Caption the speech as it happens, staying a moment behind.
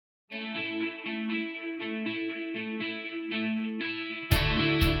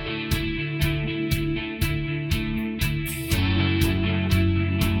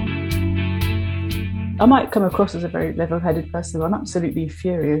I might come across as a very level-headed person, but I'm absolutely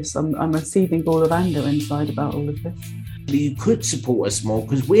furious. I'm a seething ball of anger inside about all of this. You could support us more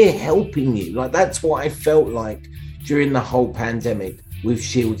because we're helping you. Like, that's what I felt like during the whole pandemic with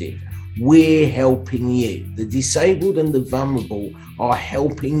Shielded. We're helping you. The disabled and the vulnerable are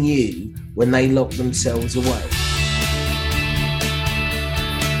helping you when they lock themselves away.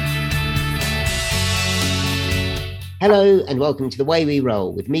 Hello and welcome to The Way We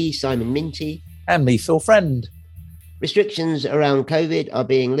Roll with me, Simon Minty. And me, Phil Friend. Restrictions around COVID are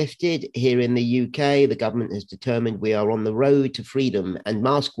being lifted here in the UK. The government has determined we are on the road to freedom and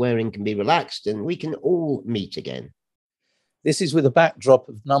mask wearing can be relaxed and we can all meet again. This is with a backdrop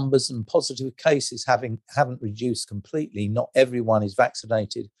of numbers and positive cases haven't reduced completely. Not everyone is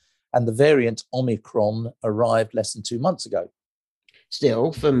vaccinated, and the variant Omicron arrived less than 2 months ago.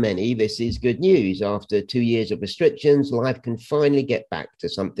 Still, for many, this is good news. After 2 years of restrictions, life can finally get back to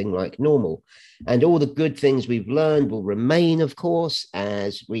something like normal. And all the good things we've learned will remain, of course,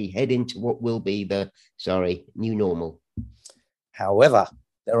 as we head into what will be the, new normal. However,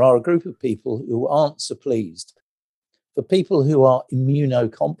 there are a group of people who aren't so pleased. For people who are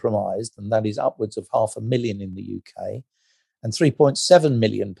immunocompromised, and that is upwards of 500,000 in the UK, and 3.7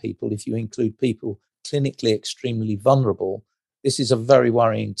 million people if you include people clinically extremely vulnerable, this is a very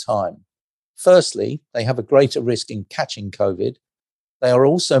worrying time. Firstly, they have a greater risk in catching COVID. They are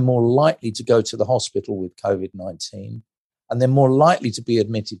also more likely to go to the hospital with COVID-19, and they're more likely to be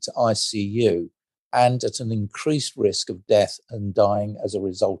admitted to ICU and at an increased risk of death and dying as a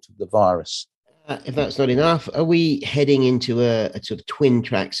result of the virus. If that's not enough, are we heading into a sort of twin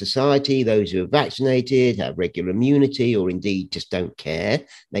track society? Those who are vaccinated have regular immunity or indeed just don't care.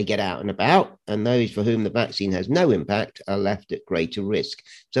 They get out and about, and those for whom the vaccine has no impact are left at greater risk.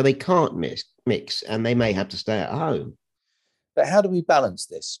 So they can't mix and they may have to stay at home. But how do we balance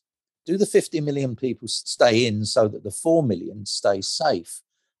this? Do the 50 million people stay in so that the 4 million stay safe?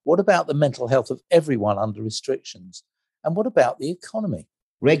 What about the mental health of everyone under restrictions? And what about the economy?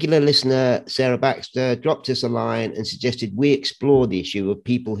 Regular listener Sarah Baxter dropped us a line and suggested we explore the issue of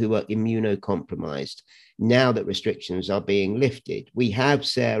people who are immunocompromised now that restrictions are being lifted. We have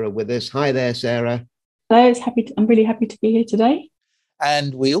Sarah with us. Hi there, Sarah. Hello, I'm really happy to be here today.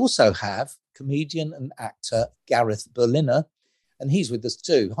 And we also have comedian and actor Gareth Berliner, and he's with us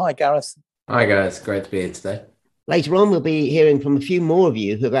too. Hi, Gareth. Hi, guys. Great to be here today. Later on, we'll be hearing from a few more of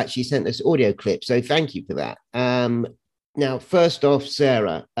you who have actually sent us audio clips, so thank you for that. Now, first off,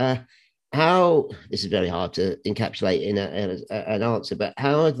 Sarah, how, this is very hard to encapsulate in an answer, but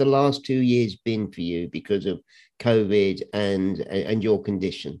how have the last 2 years been for you because of COVID and your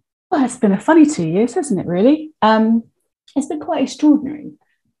condition? Well, it's been a funny 2 years, hasn't it, really? It's been quite extraordinary.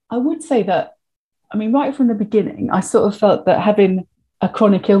 I would say that, right from the beginning, I sort of felt that having a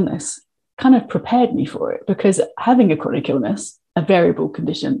chronic illness kind of prepared me for it, because having a chronic illness, a variable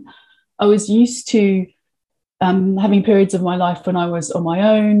condition, I was used to having periods of my life when I was on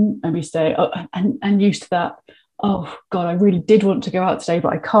my own and we stay and used to that. Oh God, I really did want to go out today,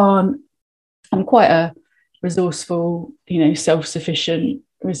 but I can't. I'm quite a resourceful, self-sufficient,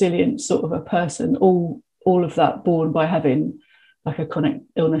 resilient sort of a person. All of that born by having like a chronic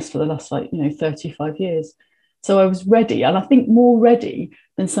illness for the last 35 years. So I was ready, and I think more ready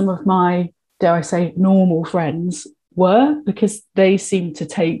than some of my, dare I say, normal friends were, because they seemed to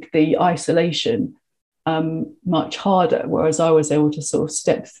take the isolation much harder, whereas I was able to sort of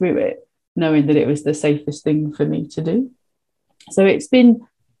step through it knowing that it was the safest thing for me to do. So it's been,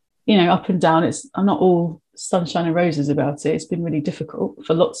 up and down. I'm not all sunshine and roses about it. It's been really difficult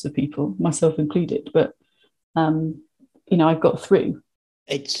for lots of people, myself included, but I've got through.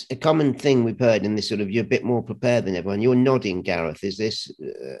 It's a common thing we've heard in this sort of, you're a bit more prepared than everyone. You're nodding, Gareth. Is this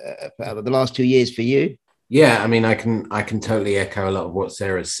the last 2 years for you? Yeah, I can totally echo a lot of what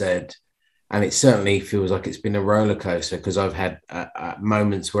Sarah said. And it certainly feels like it's been a roller coaster, because I've had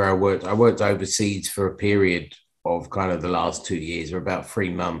moments where I worked overseas for a period of kind of the last 2 years, or about 3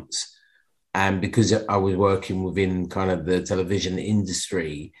 months. And because I was working within kind of the television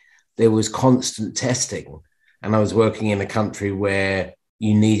industry, there was constant testing. And I was working in a country where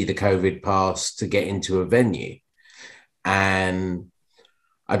you needed a COVID pass to get into a venue. And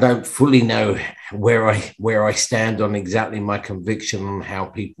I don't fully know where I stand on exactly my conviction on how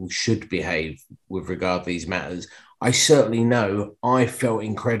people should behave with regard to these matters. I certainly know I felt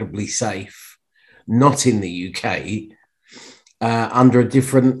incredibly safe, not in the UK, under a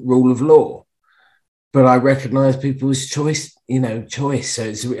different rule of law. But I recognise people's choice.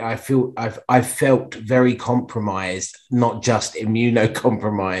 So I felt very compromised, not just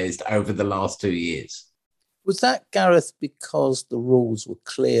immunocompromised, over the last 2 years. Was that, Gareth, because the rules were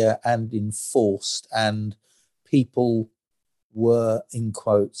clear and enforced and people were, in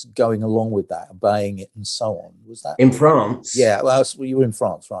quotes, going along with that, obeying it and so on? Was that in France? Yeah, well, you were in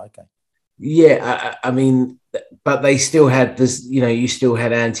France, right? Okay. Yeah, I mean, but they still had this, you still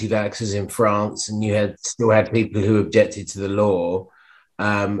had anti-vaxxers in France, and you still had people who objected to the law.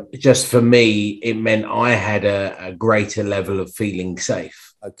 Just for me, it meant I had a greater level of feeling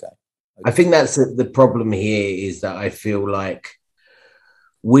safe. Okay. I think that's the problem here, is that I feel like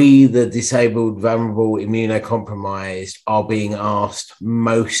we, the disabled, vulnerable, immunocompromised, are being asked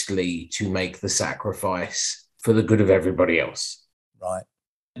mostly to make the sacrifice for the good of everybody else. Right.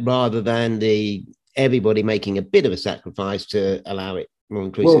 Rather than everybody making a bit of a sacrifice to allow it more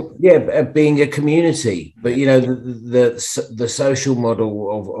inclusive. Well, yeah, being a community, but the social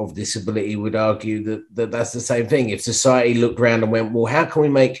model of disability would argue that that's the same thing. If society looked around and went, well, how can we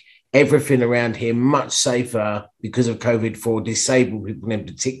make everything around here much safer because of COVID for disabled people in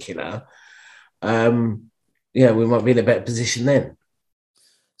particular, we might be in a better position then.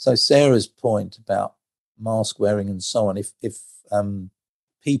 So Sarah's point about mask wearing and so on, if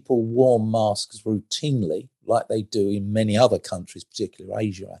people wore masks routinely, like they do in many other countries, particularly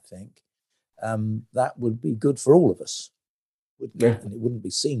Asia, I think, that would be good for all of us, wouldn't it? And it wouldn't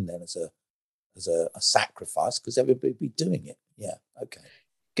be seen then as a sacrifice, because everybody would be doing it. Yeah, okay.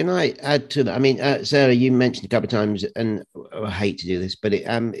 Can I add to that? I mean, Sarah, you mentioned a couple of times, and I hate to do this, but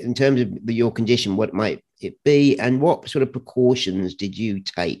in terms of your condition, what might it be, and what sort of precautions did you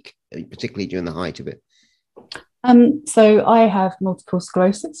take, particularly during the height of it? So I have multiple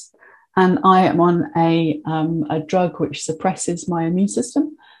sclerosis, and I am on a drug which suppresses my immune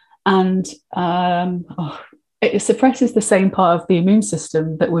system, and it suppresses the same part of the immune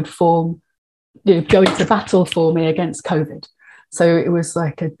system that would go into battle for me against COVID. So it was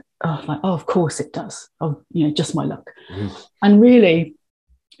like of course it does. Just my luck. Mm-hmm. And really,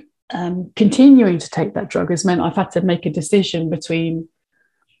 continuing to take that drug has meant I've had to make a decision between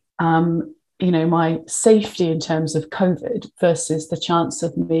my safety in terms of COVID versus the chance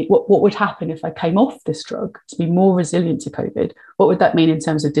of me, what would happen if I came off this drug to be more resilient to COVID? What would that mean in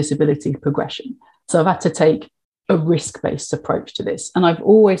terms of disability progression? So I've had to take a risk-based approach to this. And I've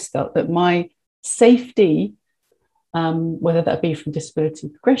always felt that my safety, whether that be from disability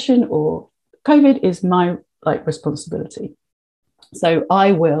progression or COVID, is my responsibility. So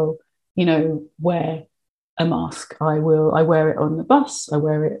I will, wear a mask. I wear it on the bus. I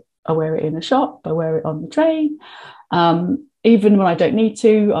wear it in a shop. I wear it on the train. Even when I don't need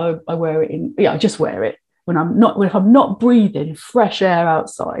to, I wear it I just wear it. If I'm not breathing fresh air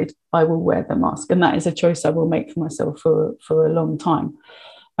outside, I will wear the mask. And that is a choice I will make for myself for a long time.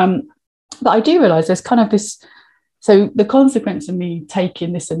 But I do realize there's kind of this, so the consequence of me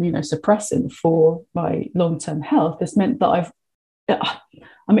taking this immunosuppressant for my long-term health has meant that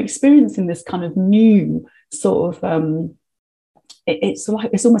I'm experiencing this kind of new sort of, it's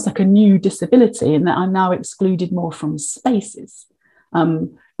almost like a new disability, in that I'm now excluded more from spaces,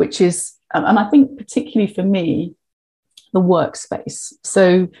 which is, and I think particularly for me, the workspace.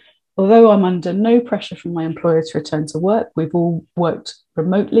 So although I'm under no pressure from my employer to return to work, we've all worked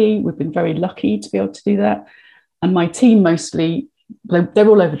remotely. We've been very lucky to be able to do that. And my team mostly, they're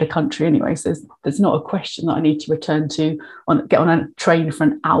all over the country anyway, so there's not a question that I need to return to, get on a train for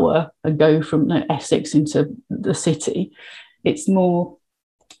an hour and go from Essex into the city. It's more,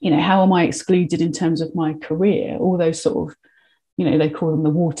 how am I excluded in terms of my career? All those sort of, they call them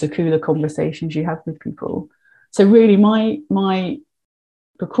the water cooler conversations you have with people. So really my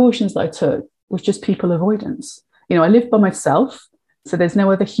precautions that I took was just people avoidance. I live by myself, so there's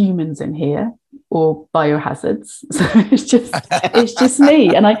no other humans in here or biohazards. So it's just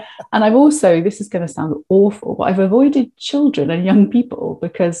me. And I've also, this is going to sound awful, but I've avoided children and young people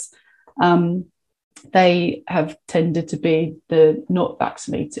because they have tended to be the not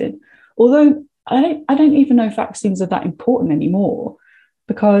vaccinated. Although I don't even know if vaccines are that important anymore,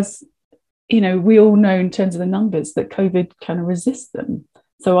 because, we all know in terms of the numbers that COVID can resist them.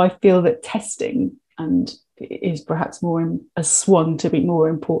 So I feel that testing is perhaps has swung to be more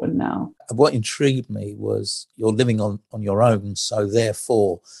important now. What intrigued me was you're living on your own, so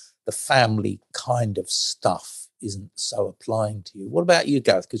therefore the family kind of stuff isn't so applying to you. What about you,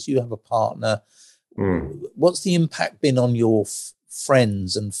 Gareth? Because you have a partner. What's the impact been on your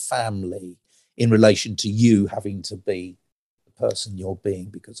friends and family in relation to you having to be the person you're being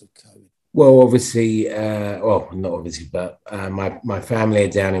because of COVID? Well, obviously, not obviously, but my family are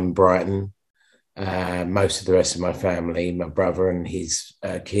down in Brighton. Most of the rest of my family, my brother and his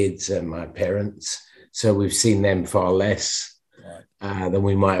kids and my parents. So we've seen them far less than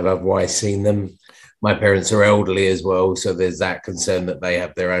we might have otherwise seen them. My parents are elderly as well, so there's that concern that they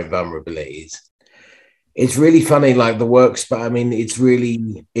have their own vulnerabilities. It's really funny, like the works, but I mean, it's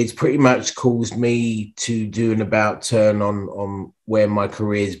pretty much caused me to do an about turn on where my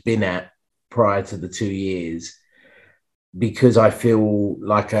career's been at prior to the 2 years, because I feel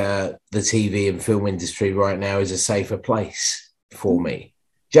like the TV and film industry right now is a safer place for me,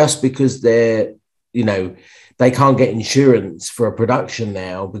 just because they can't get insurance for a production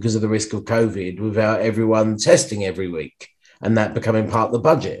now because of the risk of COVID without everyone testing every week and that becoming part of the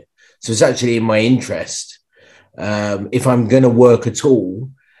budget. So it's actually in my interest, if I'm going to work at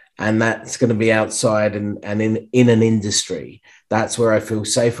all, and that's going to be outside and in an industry, that's where I feel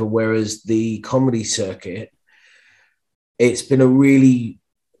safer. Whereas the comedy circuit, it's been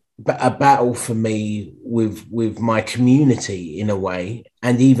a battle for me with my community in a way,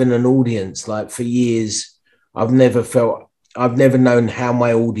 and even an audience. Like for years, I've never known how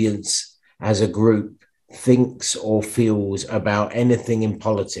my audience as a group thinks or feels about anything in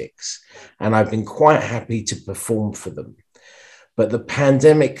politics. And I've been quite happy to perform for them. But the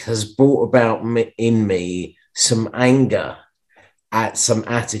pandemic has brought about in me some anger at some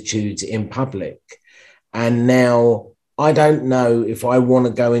attitudes in public. And now I don't know if I want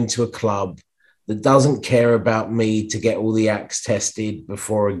to go into a club that doesn't care about me to get all the acts tested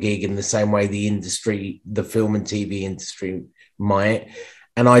before a gig in the same way the film and TV industry might.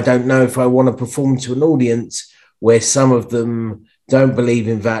 And I don't know if I want to perform to an audience where some of them don't believe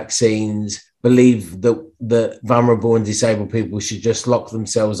in vaccines, believe that vulnerable and disabled people should just lock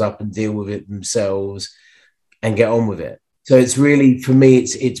themselves up and deal with it themselves and get on with it. So it's really, for me,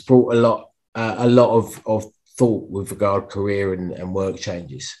 it's brought a lot of thought with regard to career and work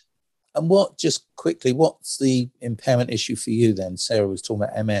changes. And just quickly, what's the impairment issue for you then? Sarah was talking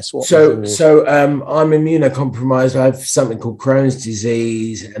about MS. So I'm immunocompromised. I have something called Crohn's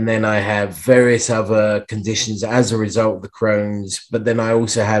disease, and then I have various other conditions as a result of the Crohn's. But then I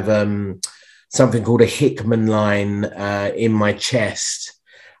also have something called a Hickman line in my chest.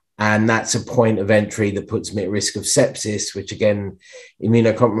 And that's a point of entry that puts me at risk of sepsis, which again,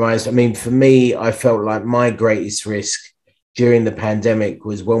 immunocompromised. I mean, for me, I felt like my greatest risk during the pandemic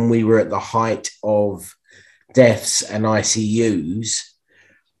was when we were at the height of deaths and ICUs,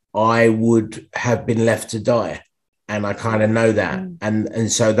 I would have been left to die. And I kind of know that.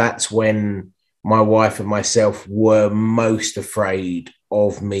 And so that's when my wife and myself were most afraid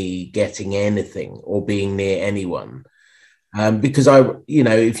of me getting anything or being near anyone. Because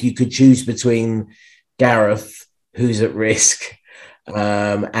if you could choose between Gareth, who's at risk,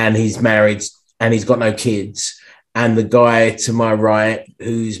 and he's married and he's got no kids, and the guy to my right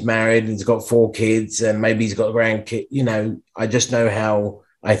who's married and has got 4 kids and maybe he's got a grandkid, I just know how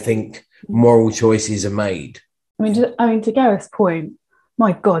I think moral choices are made. I mean, to Gareth's point,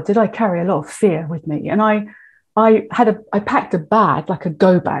 my God, did I carry a lot of fear with me? And I packed a bag, like a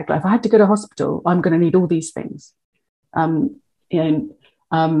go bag. Like if I had to go to hospital, I'm going to need all these things. Medical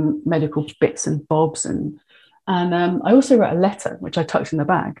bits and bobs, and I also wrote a letter which I tucked in the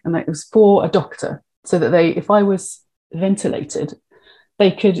bag, and it was for a doctor, so that if I was ventilated,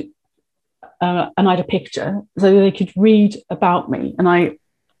 they could, and I had a picture, so they could read about me. And I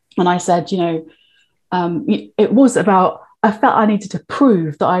said, it was about, I felt I needed to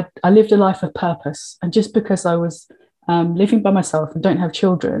prove that I lived a life of purpose, and just because I was living by myself and don't have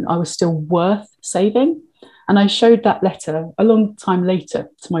children, I was still worth saving. And I showed that letter a long time later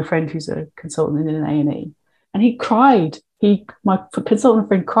to my friend who's a consultant in an A&E. And he cried. My consultant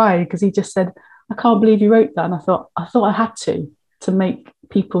friend cried because he just said, I can't believe you wrote that. And I thought I had to make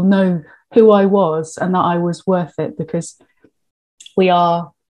people know who I was and that I was worth it, because we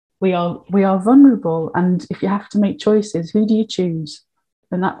are vulnerable. And if you have to make choices, who do you choose?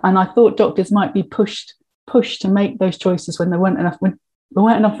 And I thought doctors might be pushed to make those choices when there weren't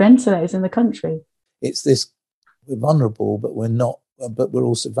enough ventilators in the country. It's this, we're vulnerable, but we're not, but we're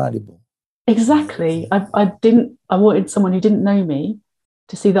also valuable. Exactly. I wanted someone who didn't know me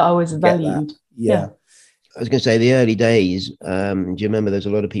to see that I was valued. Yeah. I was going to say the early days. Do you remember there's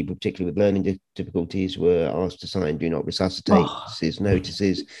a lot of people, particularly with learning difficulties, were asked to sign "Do Not Resuscitate"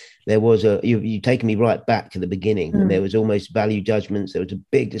 notices. There was you've taken me right back to the beginning, and there was almost value judgments. There was a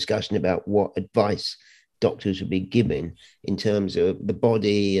big discussion about what advice doctors would be given in terms of the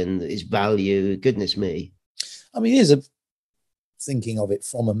body and its value. Goodness me. I mean, thinking of it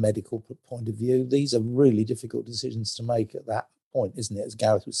from a medical point of view, these are really difficult decisions to make at that point, isn't it? As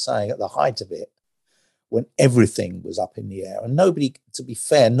Gareth was saying, at the height of it, when everything was up in the air. And nobody, to be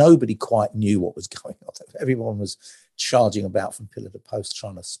fair, nobody quite knew what was going on. Everyone was charging about from pillar to post,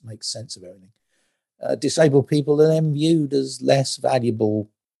 trying to make sense of everything. Disabled people are then viewed as less valuable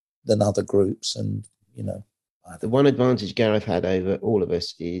than other groups. And, the one advantage Gareth had over all of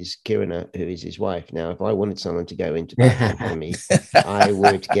us is Kirina, who is his wife. Now, if I wanted someone to go into battle for me, I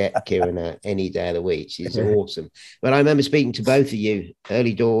would get Kirina any day of the week. She's awesome. But I remember speaking to both of you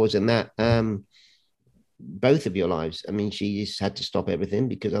early doors and that, both of your lives. I mean, she just had to stop everything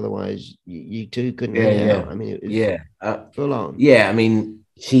because otherwise you two couldn't hang out. I mean, it was full on. Yeah, I mean,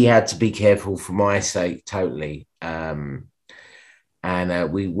 she had to be careful for my sake, totally. And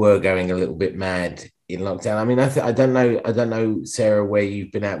we were going a little bit mad in lockdown. I mean, I don't know, Sarah, where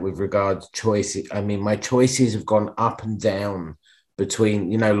you've been at with regard to choices. I mean, my choices have gone up and down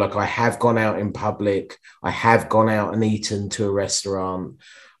between, like I have gone out in public, I have gone out and eaten to a restaurant.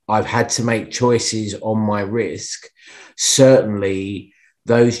 I've had to make choices on my risk. Certainly,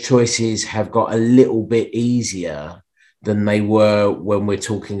 those choices have got a little bit easier than they were when we're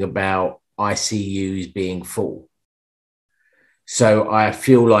talking about ICUs being full. So I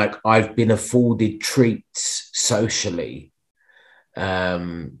feel like I've been afforded treats socially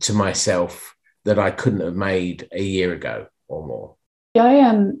to myself that I couldn't have made a year ago or more. Yeah,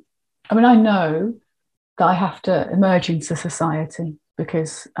 I mean, I know that I have to emerge into society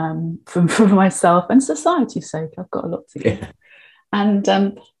because for myself and society's sake, I've got a lot to give. Yeah.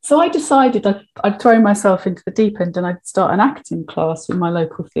 And so I decided I'd throw myself into the deep end and I'd start an acting class in my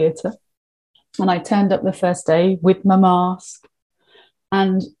local theatre. And I turned up the first day with my mask.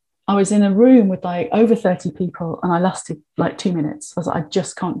 And I was in a room with like over 30 people and I lasted like 2 minutes. I was like, I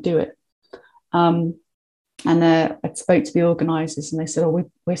just can't do it. And I spoke to the organisers and they said, oh,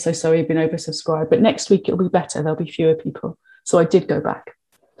 we're so sorry you've been oversubscribed, but next week it'll be better. There'll be fewer people. So I did go back.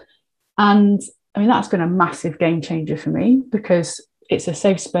 And I mean, that's been a massive game changer for me because it's a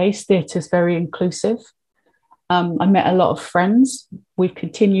safe space. Theatre's very inclusive. I met a lot of friends. We've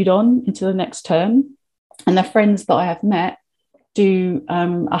continued on into the next term. And the friends that I have met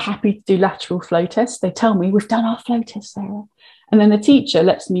are happy to do lateral flow tests. They tell me, we've done our flow test, Sarah. And then the teacher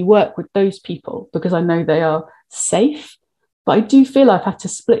lets me work with those people because I know they are safe. But I do feel I've had to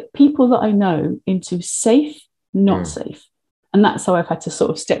split people that I know into safe, not safe. And that's how I've had to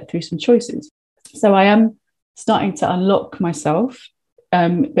sort of step through some choices. So I am starting to unlock myself, but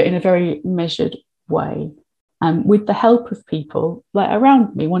in a very measured way. With the help of people like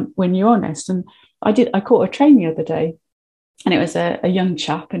around me when you're honest. And I caught a train the other day. And it was a young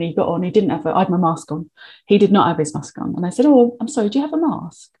chap and he got on, I had my mask on. He did not have his mask on. And I said, oh, I'm sorry, do you have a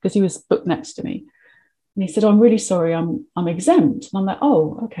mask? Because he was booked next to me. And he said, oh, I'm really sorry, I'm exempt. And I'm like,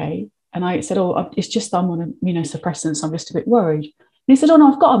 oh, okay. And I said, oh, it's just I'm on immunosuppressants, so I'm just a bit worried. And he said, oh,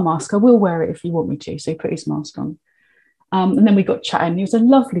 no, I've got a mask. I will wear it if you want me to. So he put his mask on. And then we got chatting. He was a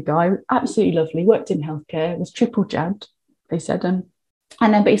lovely guy, absolutely lovely, worked in healthcare, was triple jabbed, they said.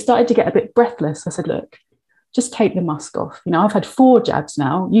 But he started to get a bit breathless. I said, look, just take the mask off. I've had 4 jabs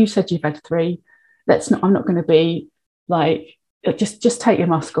now. You said you've had 3. I'm not going to be like, just take your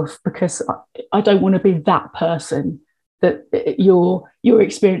mask off because I don't want to be that person that you're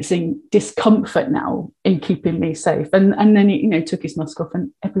experiencing discomfort now in keeping me safe. And then he, took his mask off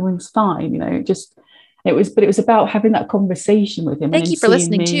and everyone's fine. It was about having that conversation with him. Thank you for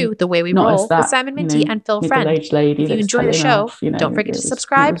listening to The Way We Roll with Simon Minty and Phil Friend. If you enjoy the show, don't forget to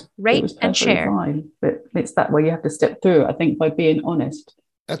subscribe, rate, and share. Fine. But it's that way you have to step through, I think, by being honest.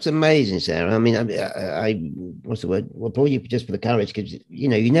 That's amazing, Sarah. I mean, I what's the word? Well, probably just for the courage, because,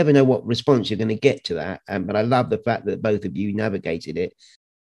 you never know what response you're going to get to that. But I love the fact that both of you navigated it.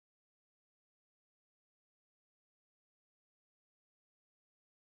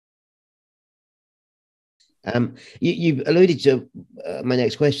 You've alluded to my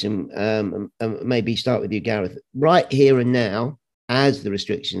next question. Maybe start with you, Gareth. Right here and now, as the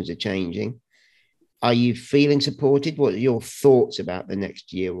restrictions are changing, are you feeling supported? What are your thoughts about the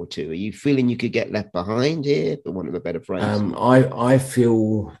next year or two? Are you feeling you could get left behind here, for want of a better phrase? I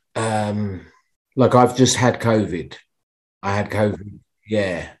feel like I've just had COVID. I had COVID,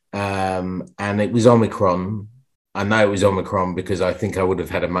 yeah, and it was Omicron. I know it was Omicron because I think I would have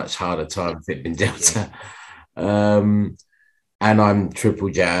had a much harder time if it'd been Delta. And I'm triple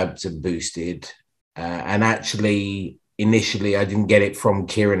jabbed and boosted. And actually, initially, I didn't get it from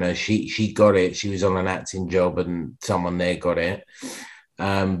Kirina. She got it. She was on an acting job and someone there got it.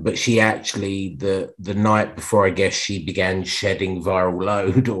 But she actually, the night before, I guess, she began shedding viral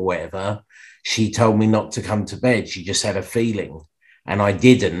load or whatever, she told me not to come to bed. She just had a feeling. And I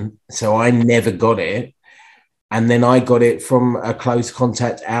didn't. So I never got it. And then I got it from a close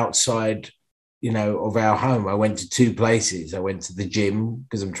contact outside of our home. I went to 2 places. I went to the gym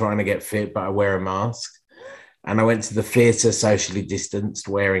because I'm trying to get fit, but I wear a mask. And I went to the theatre, socially distanced,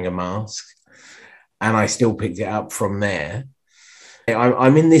 wearing a mask. And I still picked it up from there.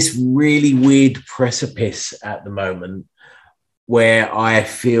 I'm in this really weird precipice at the moment where I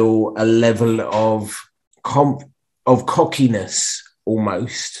feel a level of cockiness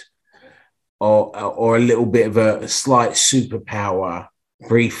almost, or a little bit of a slight superpower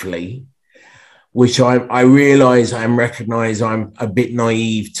briefly, which I realize and recognize I'm a bit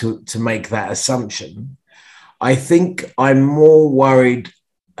naive to make that assumption. I think I'm more worried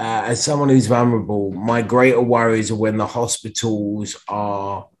as someone who's vulnerable. My greater worries are when the hospitals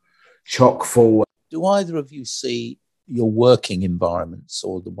are chock full. Do either of you see your working environments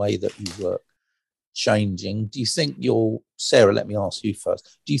or the way that you work changing? Do you think Sarah, let me ask you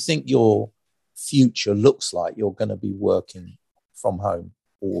first. Do you think your future looks like you're going to be working from home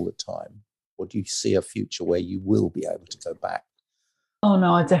all the time? Or do you see a future where you will be able to go back? Oh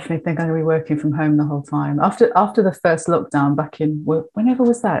no, I definitely think I'm going to be working from home the whole time. After the first lockdown back in, whenever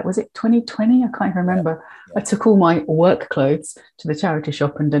was that? Was it 2020? I can't even remember. Yeah. I took all my work clothes to the charity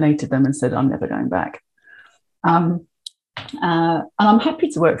shop and donated them and said, I'm never going back. And I'm happy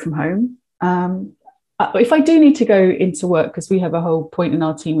to work from home. If I do need to go into work, because we have a whole point in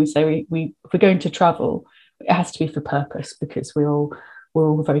our team, we say if we're going to travel, it has to be for purpose, because we're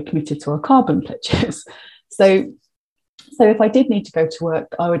all very committed to our carbon pledges. So if I did need to go to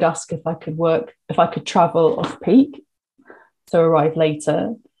work, I would ask if I could travel off peak, so arrive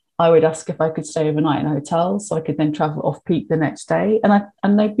later. I would ask if I could stay overnight in a hotel, so I could then travel off peak the next day.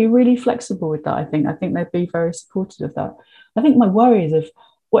 And they'd be really flexible with that. I think they'd be very supportive of that. I think my worry is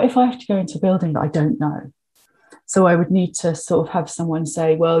what if I have to go into a building that I don't know? So I would need to sort of have someone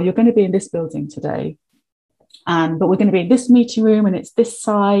say, well, you're going to be in this building today, but we're going to be in this meeting room and it's this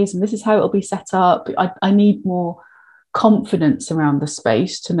size and this is how it'll be set up. I need more confidence around the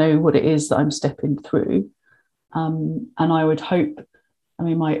space to know what it is that I'm stepping through. And I would hope,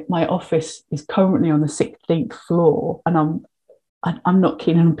 my office is currently on the 16th floor, and I'm not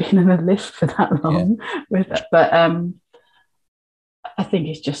keen on being in a lift for that long with it. But I think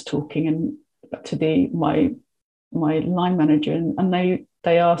it's just talking and to my line manager, and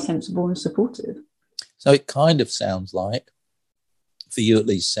they are sensible and supportive. So it kind of sounds like, for you at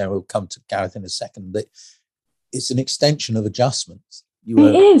least, Sarah, we'll come to Gareth in a second, that it's an extension of adjustments. It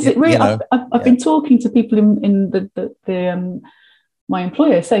is. It really. I've been talking to people in my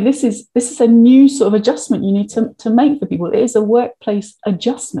employer saying this is a new sort of adjustment you need to make for people. It is a workplace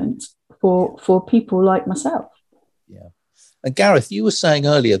adjustment for people like myself. Yeah. And Gareth, you were saying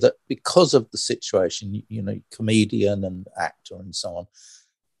earlier that because of the situation, comedian and actor and so on,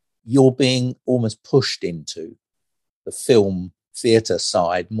 you're being almost pushed into the film theatre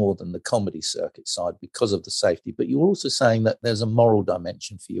side more than the comedy circuit side because of the safety. But you're also saying that there's a moral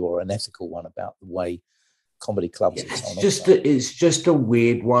dimension for you, or an ethical one, about the way comedy clubs and so on. It's just a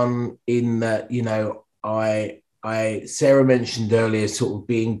weird one in that, Sarah mentioned earlier sort of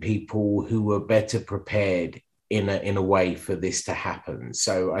being people who were better prepared in a way for this to happen.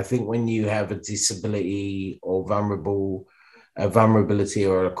 So I think when you have a disability or vulnerability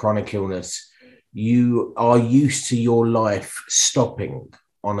or a chronic illness, you are used to your life stopping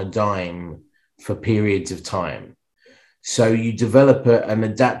on a dime for periods of time. So you develop an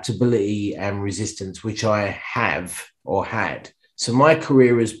adaptability and resistance, which I have or had. So my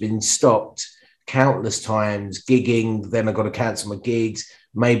career has been stopped countless times, gigging, then I've got to cancel my gigs.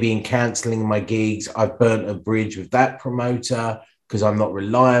 Maybe in cancelling my gigs, I've burnt a bridge with that promoter because I'm not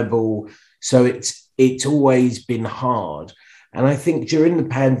reliable. So it's always been hard. And I think during the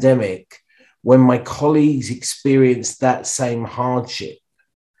pandemic, when my colleagues experienced that same hardship,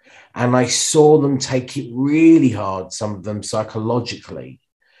 and I saw them take it really hard, some of them psychologically,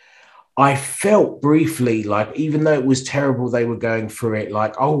 I felt briefly like, even though it was terrible, they were going through it,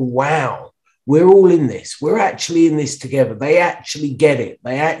 like, oh, wow, we're all in this. We're actually in this together. They actually get it.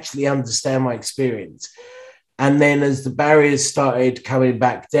 They actually understand my experience. And then as the barriers started coming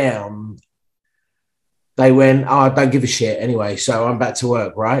back down, they went, oh, I don't give a shit anyway, so I'm back to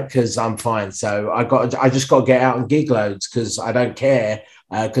work, right? Because I'm fine. So I just got to get out and gig loads because I don't care,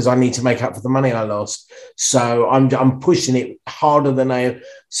 because I need to make up for the money I lost. So I'm pushing it harder than I.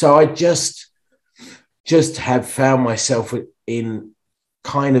 So I just have found myself in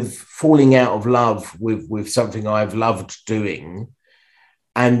kind of falling out of love with something I've loved doing.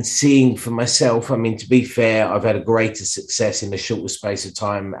 And seeing for myself, to be fair, I've had a greater success in a shorter space of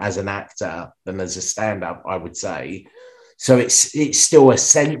time as an actor than as a stand-up, I would say. So it's still a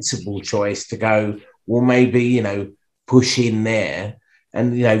sensible choice to go, well, maybe, push in there.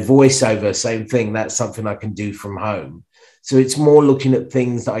 And, voiceover, same thing. That's something I can do from home. So it's more looking at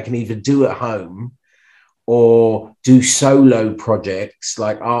things that I can either do at home or do solo projects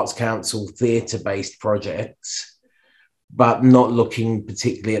like Arts Council theatre-based projects, but not looking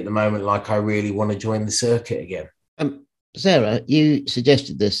particularly at the moment like I really want to join the circuit again. Sarah, you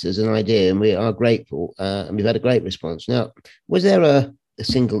suggested this as an idea, and we are grateful, and we've had a great response. Now, was there a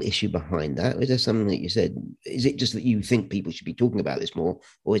single issue behind that? Was there something that you said? Is it just that you think people should be talking about this more,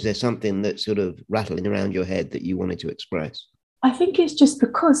 or is there something that's sort of rattling around your head that you wanted to express? I think it's just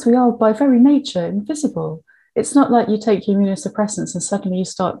because we are by very nature invisible. It's not like you take immunosuppressants and suddenly you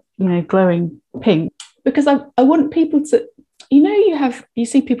start, glowing pink. Because I want people to, you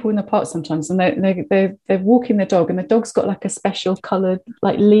see people in the park sometimes, and they're walking their dog, and the dog's got like a special coloured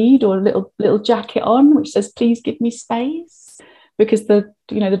like lead or a little jacket on which says "Please give me space," because the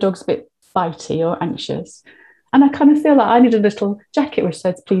dog's a bit bitey or anxious. And I kind of feel like I need a little jacket which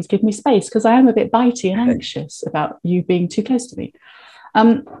says "Please give me space," because I am a bit bitey and anxious about you being too close to me.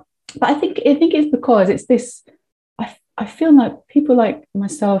 But I think it's because it's this. I feel like people like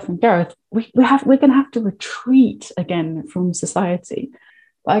myself and Gareth, we're going to have to retreat again from society.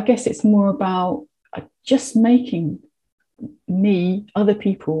 But I guess it's more about just making me, other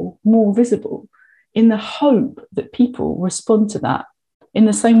people, more visible, in the hope that people respond to that in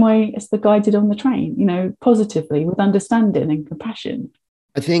the same way as the guy did on the train, positively, with understanding and compassion.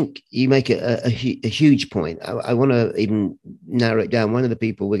 I think you make a huge point. I want to even narrow it down. One of the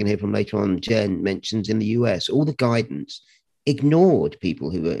people we're going to hear from later on, Jen, mentions in the US, all the guidance ignored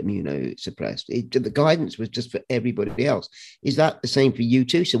people who were immunosuppressed. The guidance was just for everybody else. Is that the same for you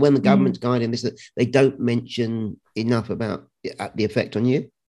too? So when the government's guiding this, they don't mention enough about the effect on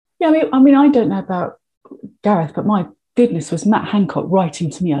you? Yeah, I mean, I don't know about Gareth, but my goodness, was Matt Hancock writing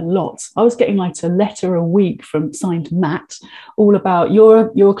to me a lot. I was getting like a letter a week from signed Matt, all about you're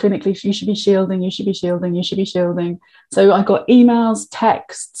clinically, you should be shielding, you should be shielding, you should be shielding. So I got emails,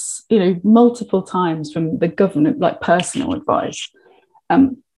 texts, multiple times from the government, like personal advice.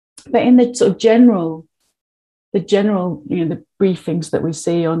 But in the sort of general, the briefings that we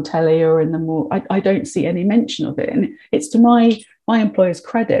see on telly or in the more, I don't see any mention of it. And it's to my employer's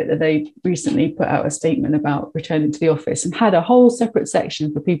credit that they recently put out a statement about returning to the office and had a whole separate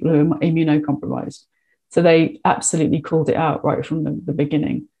section for people who are immunocompromised. So they absolutely called it out right from the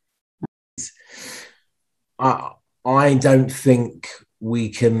beginning. I don't think we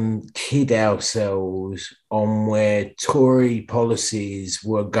can kid ourselves on where Tory policies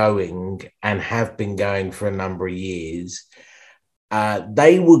were going and have been going for a number of years.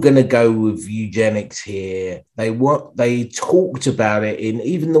 They were going to go with eugenics here. They talked about it in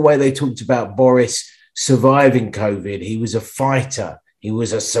even the way they talked about Boris surviving COVID. He was a fighter. He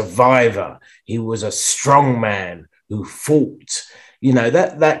was a survivor. He was a strong man who fought.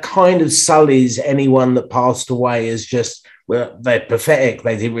 That kind of sullies anyone that passed away as just, well, they're pathetic.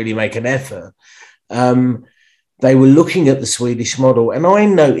 They didn't really make an effort. They were looking at the Swedish model, and I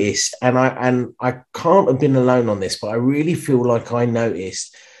noticed, and I can't have been alone on this, but I really feel like I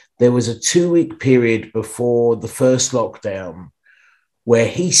noticed there was a 2-week period before the first lockdown where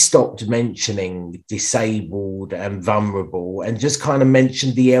he stopped mentioning disabled and vulnerable and just kind of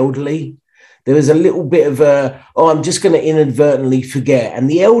mentioned the elderly. There was a little bit of I'm just going to inadvertently forget. And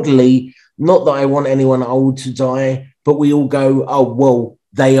the elderly, not that I want anyone old to die, but we all go, oh, well,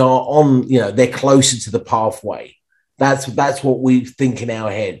 they are on, they're closer to the pathway. That's what we think in our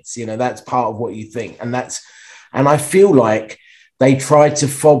heads. That's part of what you think. And I feel like they tried to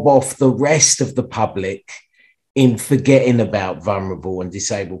fob off the rest of the public in forgetting about vulnerable and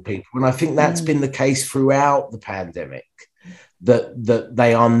disabled people. And I think that's been the case throughout the pandemic, that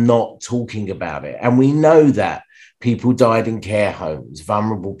they are not talking about it. And we know that people died in care homes,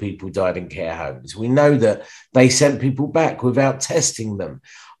 vulnerable people died in care homes. We know that they sent people back without testing them.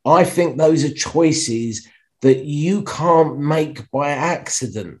 I think those are choices that you can't make by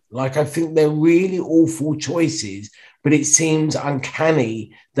accident. Like, I think they're really awful choices, but it seems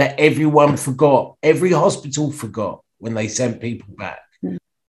uncanny that everyone forgot, every hospital forgot when they sent people back.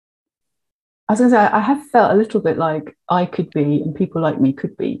 I was going to say, I have felt a little bit like I could be, and people like me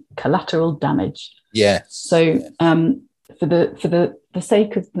could be, collateral damage. Yes. So for the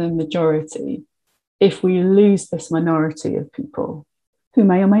sake of the majority, if we lose this minority of people who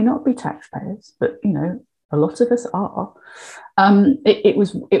may or may not be taxpayers, but a lot of us are, it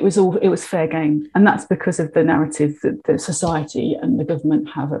was fair game, and that's because of the narrative that the society and the government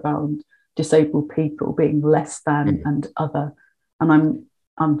have around disabled people being less than and other, and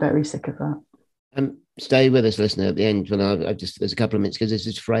I'm very sick of that. Stay with us, listener, at the end. When there's a couple of minutes, because there's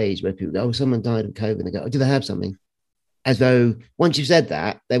this phrase where people go, oh, someone died of COVID, and they go, oh, do they have something? As though once you've said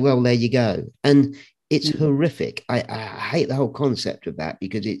that, well, there you go. And it's horrific. I hate the whole concept of that,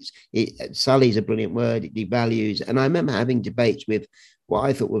 because it sullies a brilliant word, it devalues. And I remember having debates with what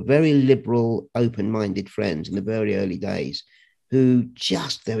I thought were very liberal, open-minded friends in the very early days who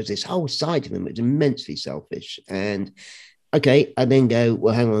there was this whole side to them that was immensely selfish. And okay, I then go,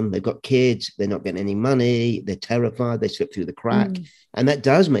 well, hang on, they've got kids, they're not getting any money, they're terrified, they slip through the crack. And that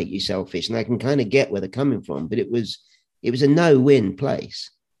does make you selfish. And I can kind of get where they're coming from, but it was a no-win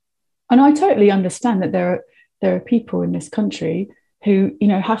place. And I totally understand that there are people in this country who,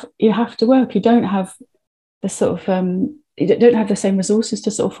 you have to work, who don't have the sort of, don't have the same resources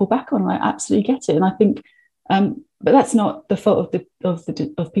to sort of fall back on. I absolutely get it. And I think, but that's not the fault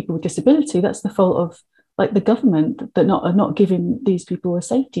of people with disability. That's the fault of the government that are not giving these people a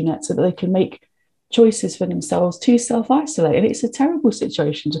safety net so that they can make choices for themselves to self-isolate. And it's a terrible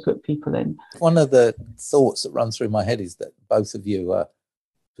situation to put people in. One of the thoughts that run through my head is that both of you are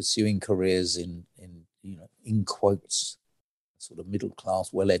pursuing careers in quotes, sort of middle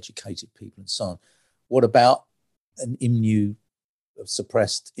class, well-educated people and so on. What about an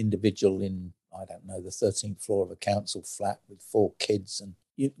immunosuppressed individual in, I don't know, the 13th floor of a council flat with 4 kids? And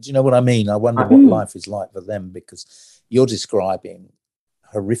do you know what I mean? I wonder what life is like for them, because you're describing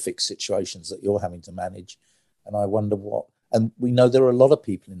horrific situations that you're having to manage. And I wonder and we know there are a lot of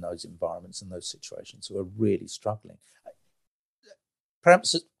people in those environments and those situations who are really struggling.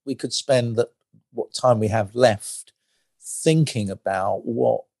 Perhaps we could spend what time we have left thinking about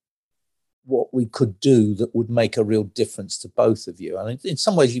what we could do that would make a real difference to both of you. I mean, in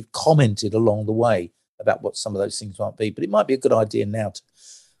some ways you've commented along the way about what some of those things might be, but it might be a good idea now to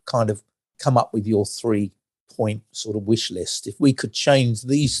kind of come up with your 3-point sort of wish list. If we could change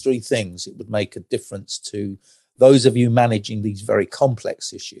these 3 things, it would make a difference to those of you managing these very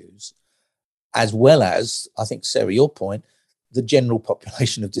complex issues, as well as, I think, Sarah, your point, the general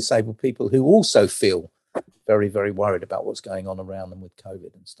population of disabled people who also feel very, very worried about what's going on around them with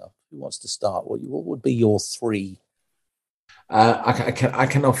COVID and stuff. Who wants to start? What would be your 3? I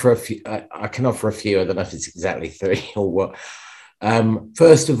can offer a few. I can offer a few. I don't know if it's exactly 3 or what.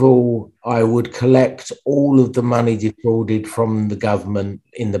 First of all, I would collect all of the money defrauded from the government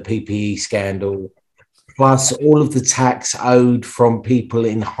in the PPE scandal, plus all of the tax owed from people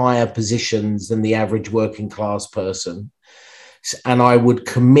in higher positions than the average working class person. And I would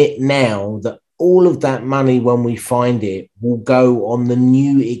commit now that all of that money, when we find it, will go on the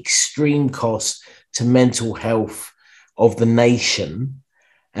new extreme cost to mental health of the nation.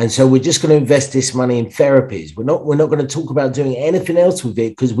 And so we're just going to invest this money in therapies. We're not going to talk about doing anything else with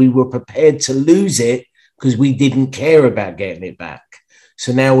it, because we were prepared to lose it because we didn't care about getting it back.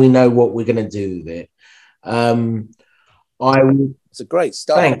 So now we know what we're going to do with it. It's a great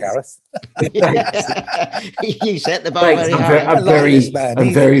start, Gareth. You set the bar very high.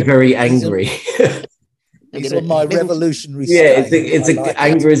 I'm very, very angry. He's on my revolutionary side. Yeah,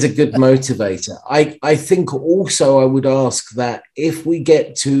 anger is a good motivator. I think also I would ask that if we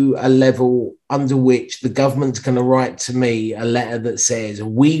get to a level under which the government's going to write to me a letter that says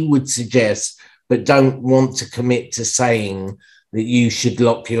we would suggest but don't want to commit to saying that you should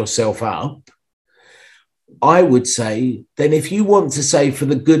lock yourself up, I would say, then if you want to say for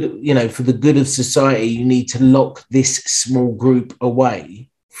the good of society, you need to lock this small group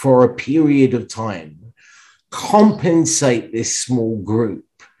away for a period of time, compensate this small group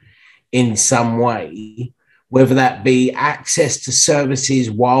in some way, whether that be access to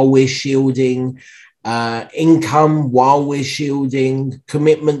services while we're shielding, income while we're shielding,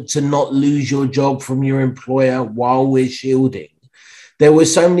 commitment to not lose your job from your employer while we're shielding. There were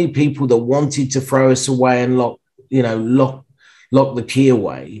so many people that wanted to throw us away and lock the key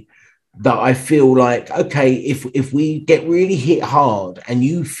away, that I feel like, okay, if we get really hit hard and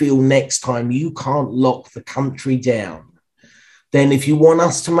you feel next time you can't lock the country down, then if you want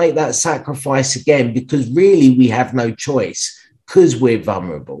us to make that sacrifice again, because really we have no choice because we're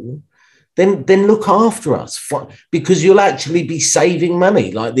vulnerable, then look after us, because you'll actually be saving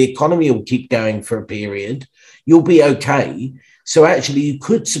money. Like, the economy will keep going for a period. You'll be okay. So actually you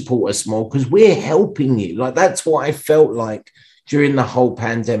could support us more because we're helping you. Like, that's what I felt like during the whole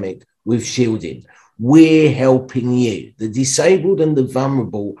pandemic with shielding. We're helping you. The disabled and the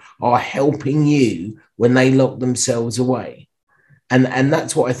vulnerable are helping you when they lock themselves away. And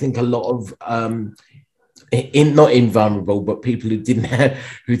that's what I think a lot of, not invulnerable, but people who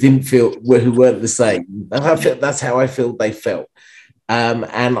didn't feel, who weren't the same. That's how I feel they felt.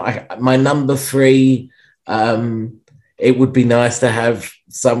 And my number 3, it would be nice to have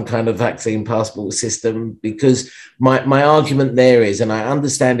some kind of vaccine passport system, because my argument there is, and I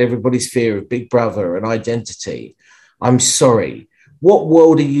understand everybody's fear of Big Brother and identity. I'm sorry. What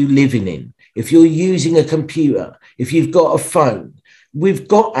world are you living in? If you're using a computer, if you've got a phone, we've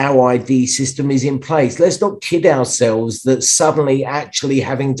got our ID system is in place. Let's not kid ourselves that suddenly actually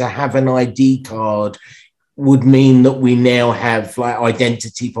having to have an ID card would mean that we now have like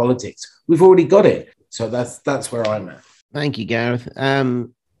identity politics. We've already got it. So that's where I'm at. Thank you, Gareth.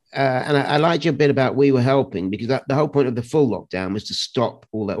 And I liked your bit about we were helping, because the whole point of the full lockdown was to stop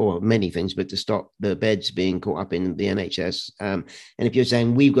all that, or many things, but to stop the beds being caught up in the NHS. And if you're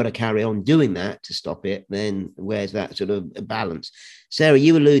saying we've got to carry on doing that to stop it, then where's that sort of balance? Sarah,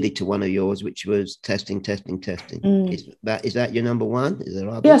 you alluded to one of yours, which was testing. Is that your number one? Is there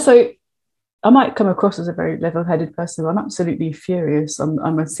other? Yeah, so I might come across as a very level-headed person. I'm absolutely furious.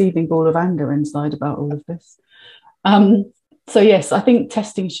 I'm a seething ball of anger inside about all of this. So yes, I think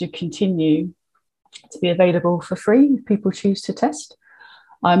testing should continue to be available for free if people choose to test.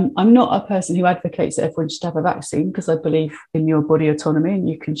 I'm not a person who advocates that everyone should have a vaccine, because I believe in your body autonomy and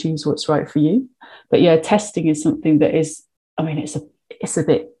you can choose what's right for you. But yeah, testing is something that is, I mean, it's a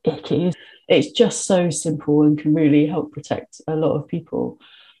bit icky. It's just so simple and can really help protect a lot of people.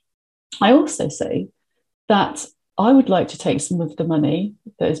 I also say that I would like to take some of the money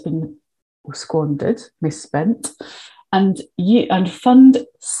that has been squandered, misspent, and fund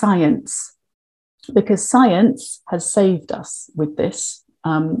science, because science has saved us with this.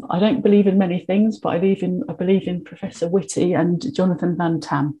 I don't believe in many things, but I believe in Professor Whitty and Jonathan Van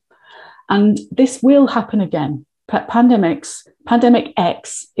Tam. And this will happen again. Pandemic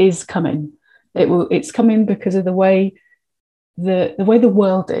X is coming. It's coming because of the way the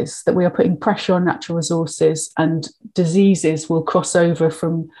world is, that we are putting pressure on natural resources, and diseases will cross over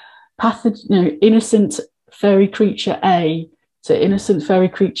from innocent fairy creature A to innocent fairy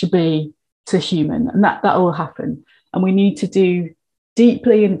creature B to human, and that will happen. And we need to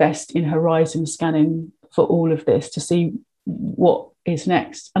deeply invest in horizon scanning for all of this to see what is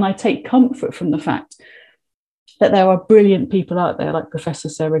next. And I take comfort from the fact that there are brilliant people out there like Professor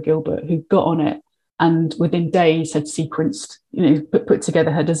Sarah Gilbert, who got on it and within days had sequenced, put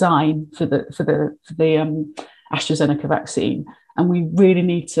together her design for the AstraZeneca vaccine. And we really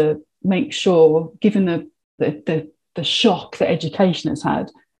need to make sure, given the shock that education has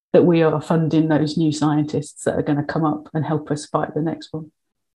had, that we are funding those new scientists that are going to come up and help us fight the next one.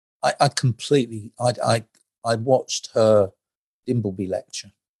 I watched her Dimbleby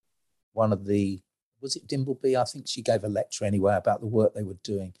lecture. Was it Dimbleby? I think she gave a lecture anyway about the work they were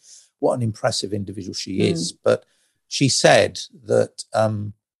doing. What an impressive individual she is. But she said that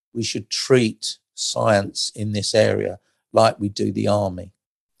we should treat science in this area like we do the army.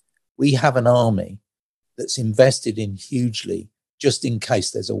 We have an army that's invested in hugely just in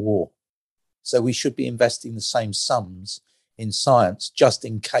case there's a war. So we should be investing the same sums in science just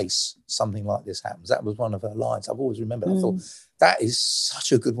in case something like this happens. That was one of her lines. I've always remembered. I thought, that is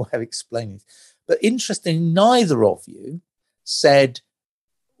such a good way of explaining it. But interestingly, neither of you said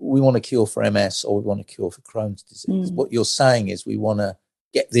we want a cure for MS or we want a cure for Crohn's disease. What you're saying is we want to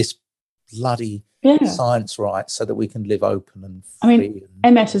get this bloody science right so that we can live open and free.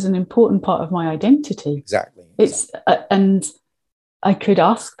 MS is an important part of my identity. Exactly. And I could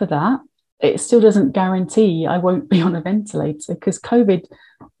ask for that. It still doesn't guarantee I won't be on a ventilator, because COVID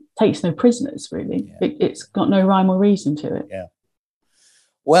takes no prisoners, really. Yeah. It's got no rhyme or reason to it. Yeah.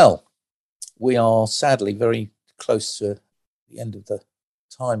 Well, we are sadly very close to the end of the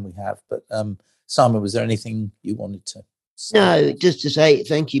time we have. But Simon, was there anything you wanted to say? No, just to say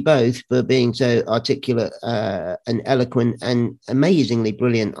thank you both for being so articulate and eloquent and amazingly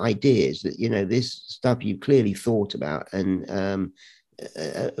brilliant ideas. That, this stuff you clearly thought about, and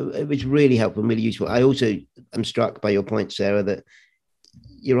it was really helpful and really useful. I also am struck by your point, Sarah, that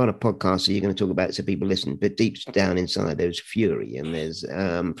you're on a podcast, so you're going to talk about it so people listen, but deep down inside there's fury and there's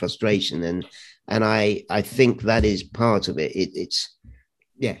frustration, and I think that is part of it.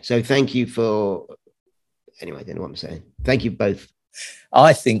 So thank you for, anyway, I don't know what I'm saying. Thank you both.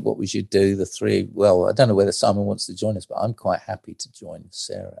 I think what we should do, the three, well, I don't know whether Simon wants to join us, but I'm quite happy to join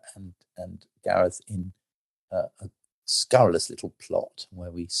Sarah and Gareth in a scurrilous little plot where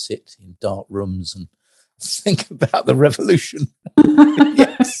we sit in dark rooms and think about the revolution.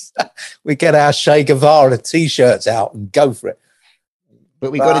 Yes, we get our Che Guevara T-shirts out and go for it.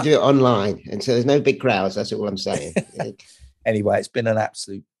 But we've got to do it online, and so there's no big crowds. That's all I'm saying. Anyway, it's been an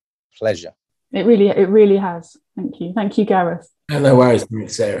absolute pleasure. It really has. Thank you, Gareth. No worries,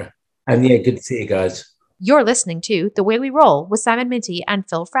 Sarah. And yeah, good to see you guys. You're listening to The Way We Roll with Simon Minty and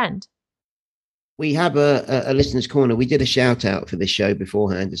Phil Friend. We have a listener's corner. We did a shout out for this show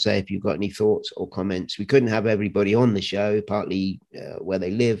beforehand to say if you've got any thoughts or comments. We couldn't have everybody on the show, partly where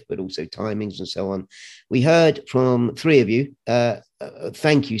they live, but also timings and so on. We heard from three of you.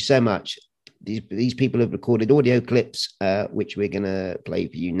 Thank you so much. these people have recorded audio clips, which we're going to play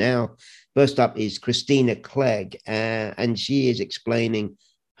for you now. First up is Christina Clegg, and she is explaining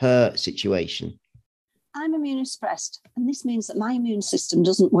her situation. I'm immunosuppressed, and this means that my immune system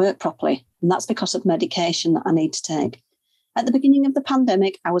doesn't work properly, and that's because of medication that I need to take. At the beginning of the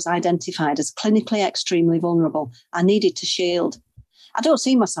pandemic, I was identified as clinically extremely vulnerable. I needed to shield. I don't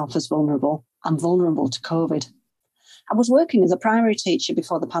see myself as vulnerable. I'm vulnerable to COVID. I was working as a primary teacher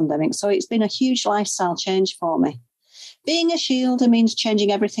before the pandemic, so it's been a huge lifestyle change for me. Being a shielder means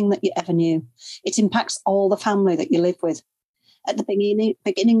changing everything that you ever knew. It impacts all the family that you live with. At the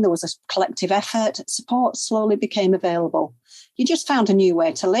beginning, there was a collective effort. Support slowly became available. You just found a new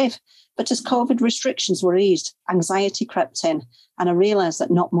way to live. But as COVID restrictions were eased, anxiety crept in, and I realised that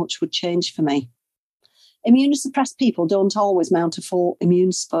not much would change for me. Immunosuppressed people don't always mount a full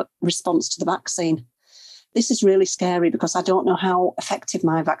immune response to the vaccine. This is really scary because I don't know how effective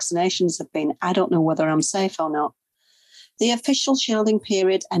my vaccinations have been. I don't know whether I'm safe or not. The official shielding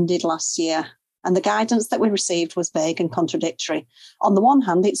period ended last year, and the guidance that we received was vague and contradictory. On the one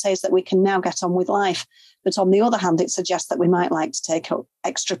hand, it says that we can now get on with life, but on the other hand, it suggests that we might like to take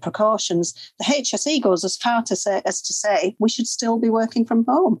extra precautions. The HSE goes as far as to say we should still be working from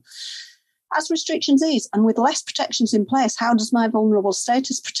home. As restrictions ease and with less protections in place, how does my vulnerable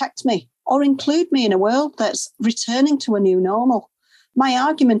status protect me or include me in a world that's returning to a new normal? My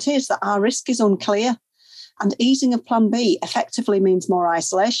argument is that our risk is unclear, and easing of Plan B effectively means more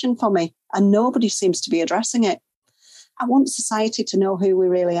isolation for me, and nobody seems to be addressing it. I want society to know who we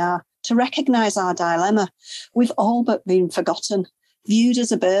really are, to recognise our dilemma. We've all but been forgotten, viewed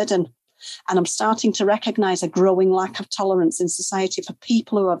as a burden, and I'm starting to recognise a growing lack of tolerance in society for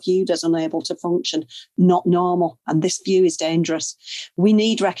people who are viewed as unable to function, not normal, and this view is dangerous. We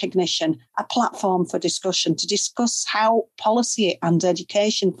need recognition, a platform for discussion, to discuss how policy and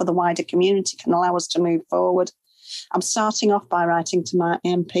education for the wider community can allow us to move forward. I'm starting off by writing to my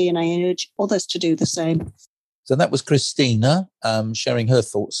MP, and I urge others to do the same. So that was Christina sharing her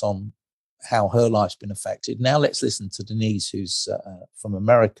thoughts on how her life's been affected. Now let's listen to Denise, who's from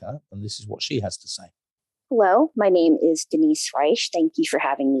America, and this is what she has to say. Hello, my name is Denise Reich. Thank you for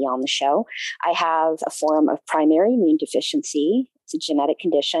having me on the show. I have a form of primary immune deficiency. It's a genetic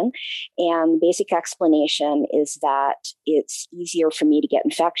condition. And the basic explanation is that it's easier for me to get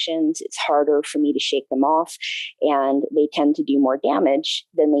infections. It's harder for me to shake them off. And they tend to do more damage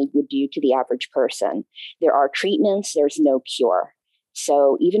than they would do to the average person. There are treatments. There's no cure.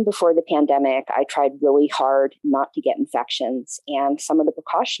 So even before the pandemic, I tried really hard not to get infections. And some of the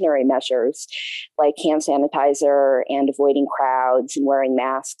precautionary measures, like hand sanitizer and avoiding crowds and wearing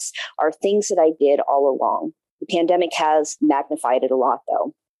masks, are things that I did all along. The pandemic has magnified it a lot,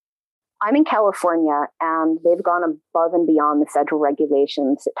 though. I'm in California, and they've gone above and beyond the federal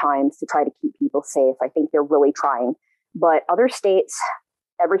regulations at times to try to keep people safe. I think they're really trying. But other states,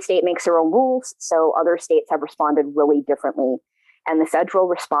 every state makes their own rules, so other states have responded really differently. And the federal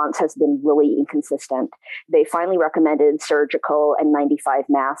response has been really inconsistent. They finally recommended surgical and 95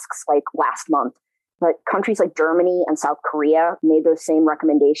 masks like last month. But countries like Germany and South Korea made those same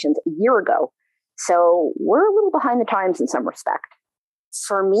recommendations a year ago. So we're a little behind the times in some respect.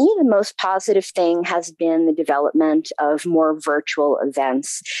 For me, the most positive thing has been the development of more virtual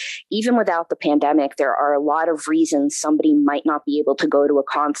events. Even without the pandemic, there are a lot of reasons somebody might not be able to go to a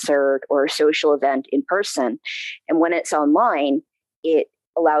concert or a social event in person. And when it's online, it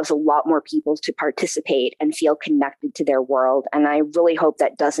allows a lot more people to participate and feel connected to their world. And I really hope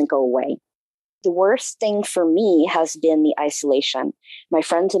that doesn't go away. The worst thing for me has been the isolation. My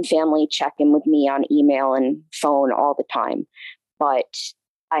friends and family check in with me on email and phone all the time, but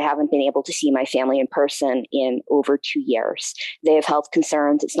I haven't been able to see my family in person in over 2 years. They have health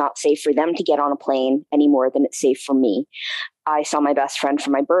concerns. It's not safe for them to get on a plane any more than it's safe for me. I saw my best friend for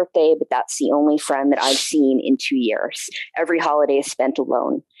my birthday, but that's the only friend that I've seen in 2 years. Every holiday is spent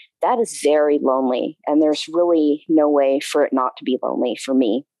alone. That is very lonely, and there's really no way for it not to be lonely for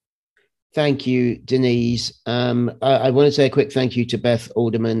me. Thank you, Denise. I want to say a quick thank you to Beth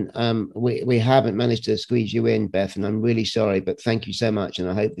Alderman. We haven't managed to squeeze you in, Beth, and I'm really sorry, but thank you so much. And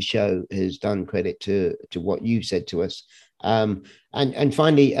I hope the show has done credit to what you said to us. And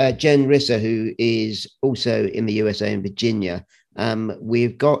finally, Jen Risser, who is also in the USA in Virginia.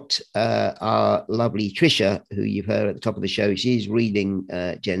 We've got our lovely Trisha, who you've heard at the top of the show. She's reading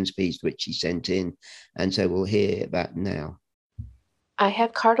Jen's piece, which she sent in. And so we'll hear that now. I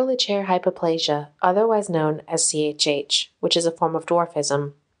have cartilage hair hypoplasia, otherwise known as CHH, which is a form of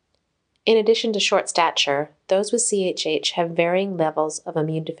dwarfism. In addition to short stature, those with CHH have varying levels of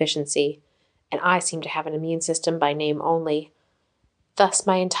immune deficiency, and I seem to have an immune system by name only. Thus,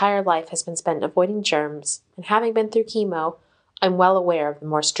 my entire life has been spent avoiding germs, and having been through chemo, I'm well aware of the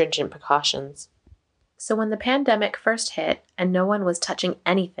more stringent precautions. So when the pandemic first hit and no one was touching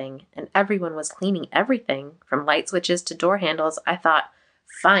anything and everyone was cleaning everything, from light switches to door handles, I thought,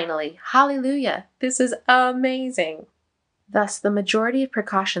 finally, hallelujah, this is amazing. Thus, the majority of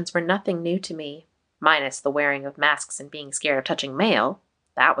precautions were nothing new to me, minus the wearing of masks and being scared of touching mail.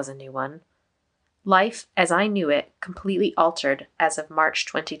 That was a new one. Life, as I knew it, completely altered as of March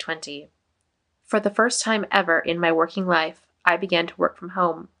 2020. For the first time ever in my working life, I began to work from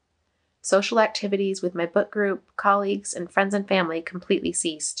home. Social activities with my book group, colleagues, and friends and family completely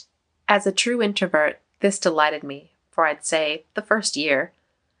ceased. As a true introvert, this delighted me, for I'd say, the first year.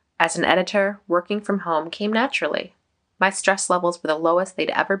 As an editor, working from home came naturally. My stress levels were the lowest they'd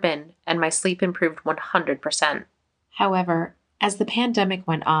ever been, and my sleep improved 100%. However, as the pandemic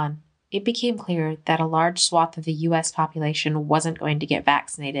went on, it became clear that a large swath of the US population wasn't going to get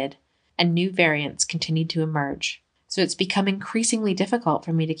vaccinated, and new variants continued to emerge. So it's become increasingly difficult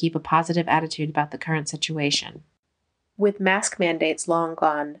for me to keep a positive attitude about the current situation. With mask mandates long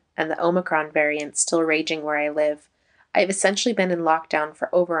gone and the Omicron variant still raging where I live, I've essentially been in lockdown for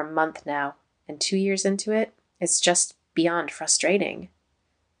over a month now, and 2 years into it, it's just beyond frustrating.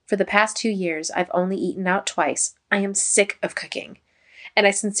 For the past 2 years, I've only eaten out twice. I am sick of cooking, and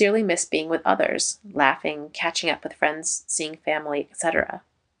I sincerely miss being with others, laughing, catching up with friends, seeing family, etc.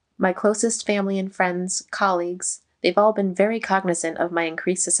 My closest family and friends, colleagues, they've all been very cognizant of my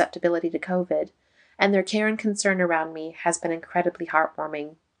increased susceptibility to COVID, and their care and concern around me has been incredibly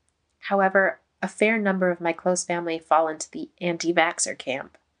heartwarming. However, a fair number of my close family fall into the anti-vaxxer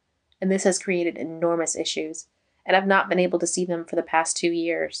camp, and this has created enormous issues, and I've not been able to see them for the past 2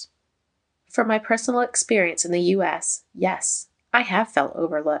 years. From my personal experience in the US, yes, I have felt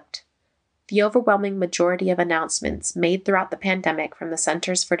overlooked. The overwhelming majority of announcements made throughout the pandemic from the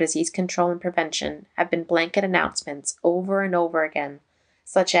Centers for Disease Control and Prevention have been blanket announcements over and over again,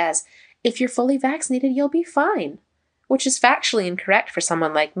 such as, if you're fully vaccinated, you'll be fine, which is factually incorrect for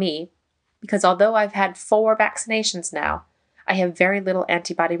someone like me, because although I've had 4 vaccinations now, I have very little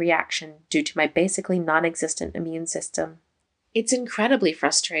antibody reaction due to my basically non-existent immune system. It's incredibly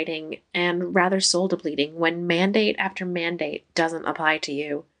frustrating and rather soul-depleting when mandate after mandate doesn't apply to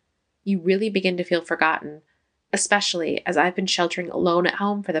you. You really begin to feel forgotten, especially as I've been sheltering alone at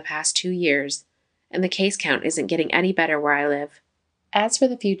home for the past 2 years, and the case count isn't getting any better where I live. As for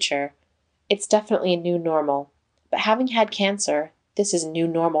the future, it's definitely a new normal, but having had cancer, this is new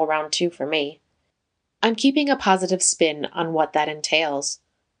normal round 2 for me. I'm keeping a positive spin on what that entails.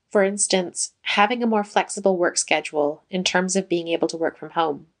 For instance, having a more flexible work schedule in terms of being able to work from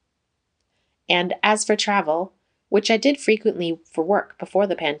home. And as for travel, which I did frequently for work before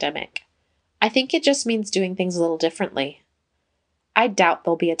the pandemic, I think it just means doing things a little differently. I doubt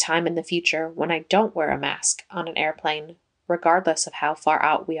there'll be a time in the future when I don't wear a mask on an airplane, regardless of how far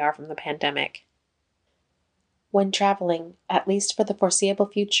out we are from the pandemic. When traveling, at least for the foreseeable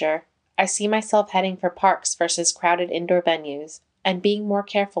future, I see myself heading for parks versus crowded indoor venues, and being more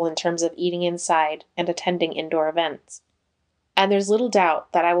careful in terms of eating inside and attending indoor events. And there's little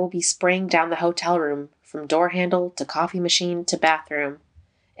doubt that I will be spraying down the hotel room from door handle to coffee machine to bathroom,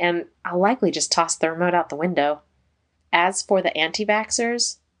 and I'll likely just toss the remote out the window. As for the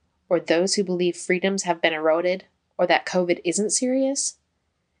anti-vaxxers, or those who believe freedoms have been eroded, or that COVID isn't serious,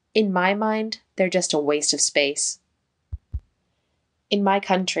 in my mind, they're just a waste of space. In my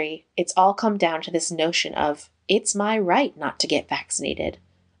country, it's all come down to this notion of, it's my right not to get vaccinated,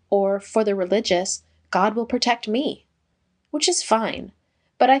 or for the religious, God will protect me, which is fine,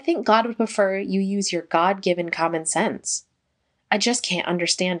 but I think God would prefer you use your God-given common sense. I just can't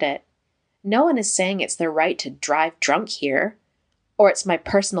understand it. No one is saying it's their right to drive drunk here, or it's my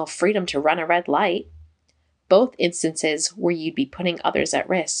personal freedom to run a red light. Both instances where you'd be putting others at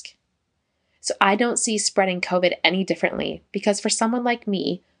risk. So I don't see spreading COVID any differently, because for someone like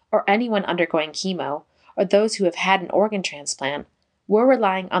me, or anyone undergoing chemo, or those who have had an organ transplant, we're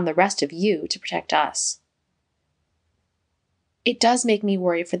relying on the rest of you to protect us. It does make me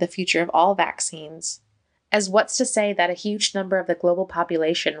worry for the future of all vaccines, as what's to say that a huge number of the global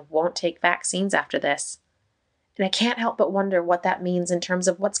population won't take vaccines after this? And I can't help but wonder what that means in terms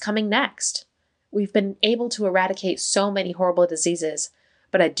of what's coming next. We've been able to eradicate so many horrible diseases,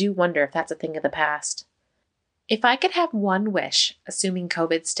 but I do wonder if that's a thing of the past. If I could have one wish, assuming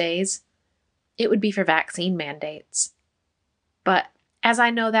COVID stays, it would be for vaccine mandates. But as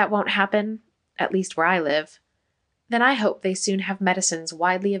I know that won't happen, at least where I live, then I hope they soon have medicines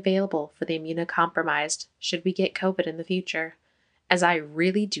widely available for the immunocompromised should we get COVID in the future, as I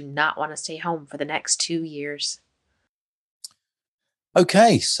really do not want to stay home for the next 2 years.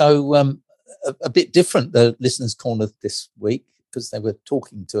 Okay, so a bit different, the listeners' corner this week, because they were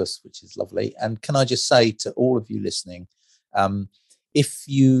talking to us, which is lovely. And can I just say to all of you listening, if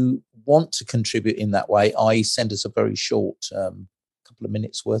you want to contribute in that way, i.e. send us a very short couple of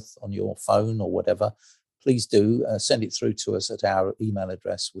minutes worth on your phone or whatever, please do send it through to us at our email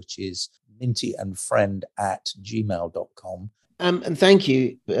address, which is mintyandfriend@gmail.com. And thank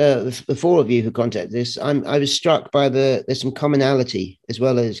you, the four of you who contacted this. I was struck by there's some commonality, as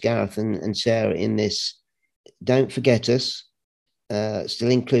well as Gareth and Sarah, in this. Don't forget us, still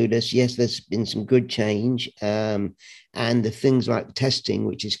include us. Yes, there's been some good change, and the things like testing,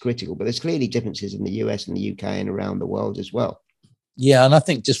 which is critical, but there's clearly differences in the US and the UK and around the world as well. Yeah, and I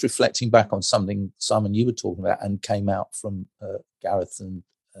think just reflecting back on something, Simon, you were talking about and came out from Gareth and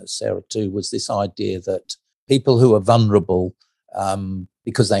Sarah too, was this idea that people who are vulnerable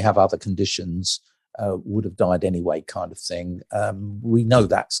because they have other conditions would have died anyway, kind of thing. We know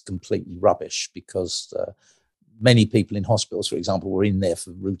that's completely rubbish, because many people in hospitals, for example, were in there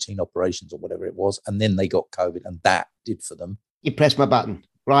for routine operations or whatever it was, and then they got COVID, and that did for them. You press my button,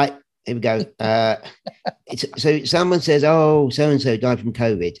 right? Here we go. So someone says, "Oh, so-and-so died from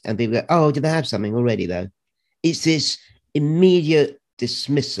COVID," and people go, "Oh, did they have something already, though?" It's this immediate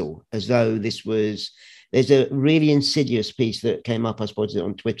dismissal, as though this was... There's a really insidious piece that came up, I spotted it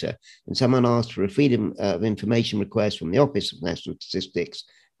on Twitter, and someone asked for a freedom of information request from the Office of National Statistics,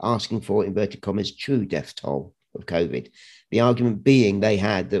 asking for, inverted commas, true death toll of COVID. The argument being they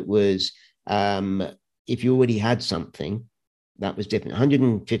had that was, if you already had something, that was different.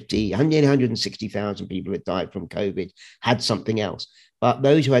 160,000 people that died from COVID had something else. But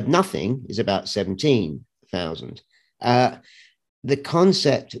those who had nothing is about 17,000. The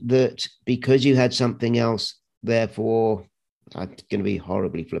concept that because you had something else, therefore, I'm going to be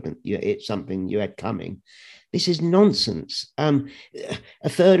horribly flippant, it's something you had coming. This is nonsense. A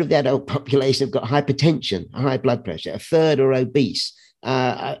third of the adult population have got hypertension, high blood pressure. A third are obese.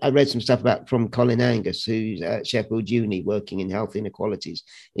 I read some stuff from Colin Angus, who's at Sheffield Uni working in health inequalities.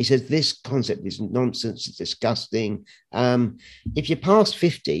 He says this concept is nonsense, it's disgusting. If you're past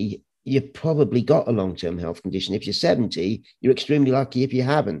 50, you've probably got a long-term health condition. If you're 70, you're extremely lucky if you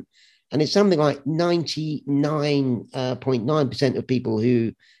haven't. And it's something like 99.9% of people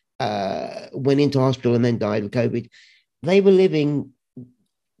who went into hospital and then died of COVID, they were living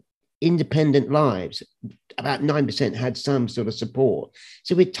independent lives. About 9% had some sort of support.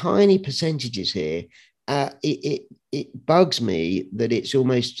 So with tiny percentages here, it bugs me that it's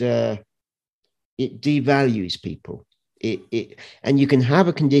almost, it devalues people. And you can have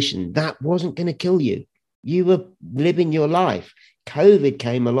a condition that wasn't going to kill you. You were living your life. COVID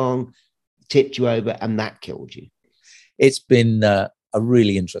came along, tipped you over, and that killed you. It's been a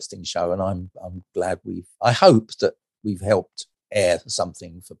really interesting show, and I'm glad I hope that we've helped air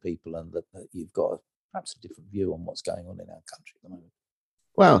something for people, and that you've got perhaps a different view on what's going on in our country at the moment.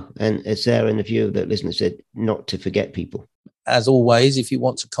 Well, and as Sarah and a few of the listeners said, not to forget people. As always, if you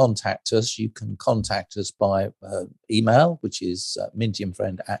want to contact us, you can contact us by email, which is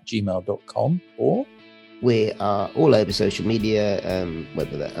mintyandfriend@gmail.com, or we are all over social media,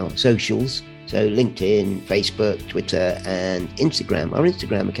 whether they're our socials, so LinkedIn, Facebook, Twitter, and Instagram. Our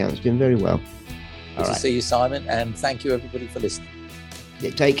Instagram account has been very well. Good to see you, Simon, and thank you, everybody, for listening.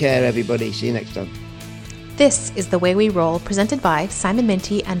 Yeah, take care, everybody. See you next time. This is The Way We Roll, presented by Simon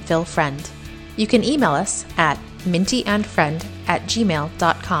Minty and Phil Friend. You can email us at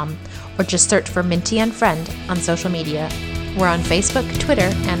mintyandfriend@gmail.com, or just search for Minty and Friend on social media. We're on Facebook, Twitter,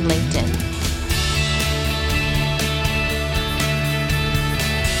 and LinkedIn.